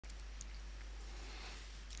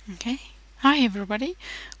Okay. Hi everybody.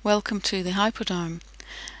 Welcome to the Hyperdome.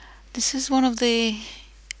 This is one of the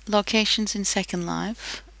locations in Second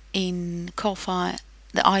Life in Kowhai,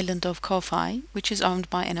 the island of Kowhai, which is owned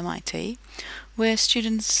by NMIT, where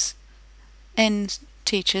students and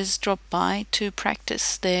teachers drop by to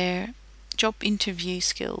practice their job interview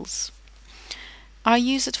skills. I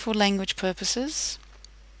use it for language purposes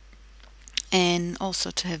and also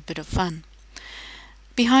to have a bit of fun.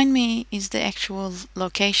 Behind me is the actual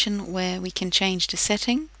location where we can change the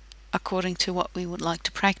setting according to what we would like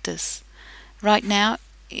to practice. Right now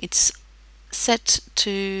it's set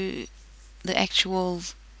to the actual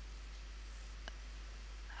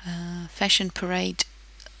fashion parade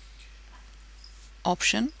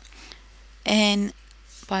option, and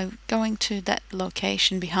by going to that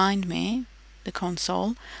location behind me, the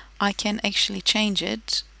console, I can actually change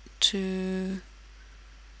it to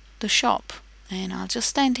the shop, and I'll just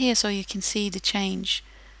stand here so you can see the change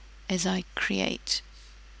as I create.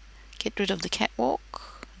 Get rid of the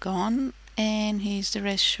catwalk, gone, and here's the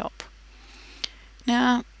res shop.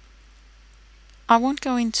 Now I won't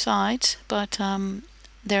go inside, but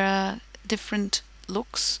there are different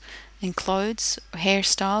looks and clothes,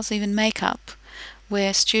 hairstyles, even makeup,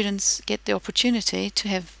 where students get the opportunity to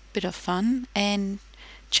have a bit of fun and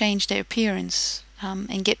change their appearance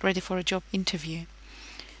and get ready for a job interview.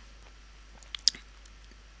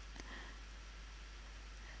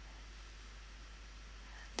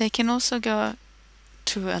 They can also go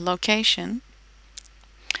to a location.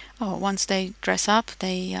 Once they dress up,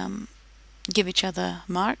 they give each other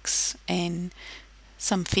marks and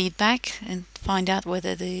some feedback and find out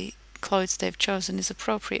whether the clothes they've chosen is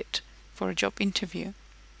appropriate for a job interview.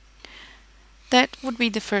 That would be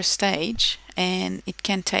the first stage, and it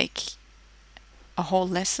can take a whole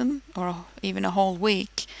lesson or even a whole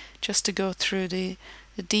week just to go through the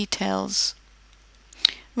details.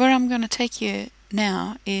 Where I'm going to take you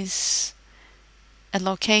now is a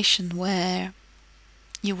location where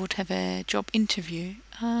you would have a job interview.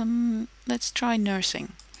 Let's try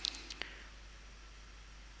nursing.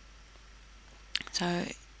 So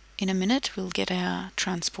in a minute we'll get our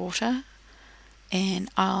transporter and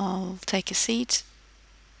I'll take a seat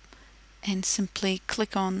and simply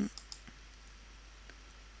click on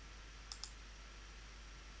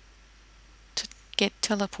to get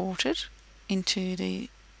teleported into the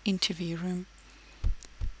interview room.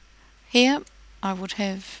 Here I would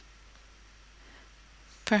have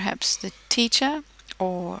perhaps the teacher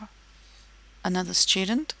or another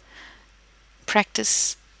student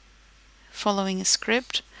practice following a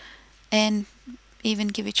script and even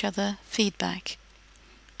give each other feedback.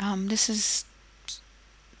 This is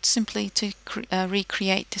simply to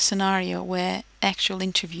recreate the scenario where actual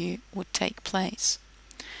interview would take place.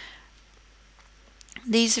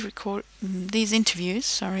 These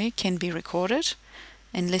interviews, can be recorded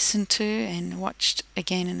and listened to and watched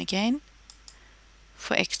again and again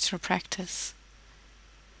for extra practice.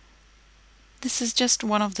 This is just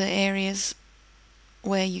one of the areas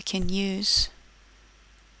where you can use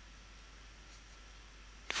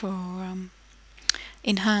for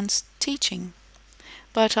enhanced teaching,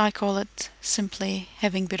 but I call it simply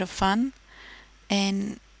having a bit of fun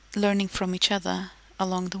and learning from each other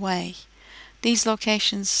along the way. These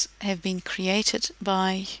locations have been created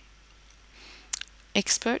by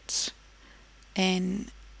experts and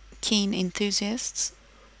keen enthusiasts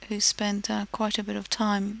who spent quite a bit of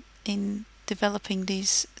time in developing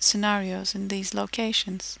these scenarios in these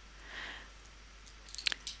locations.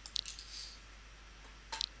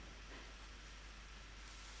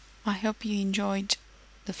 I hope you enjoyed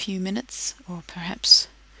the few minutes, or perhaps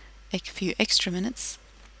a few extra minutes,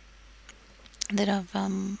 that I've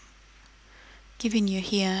given you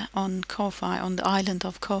here on Kowhai, on the island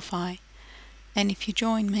of Kowhai. And if you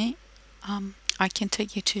join me, I can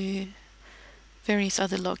take you to various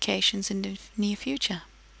other locations in the near future.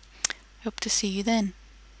 Hope to see you then.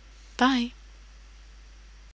 Bye.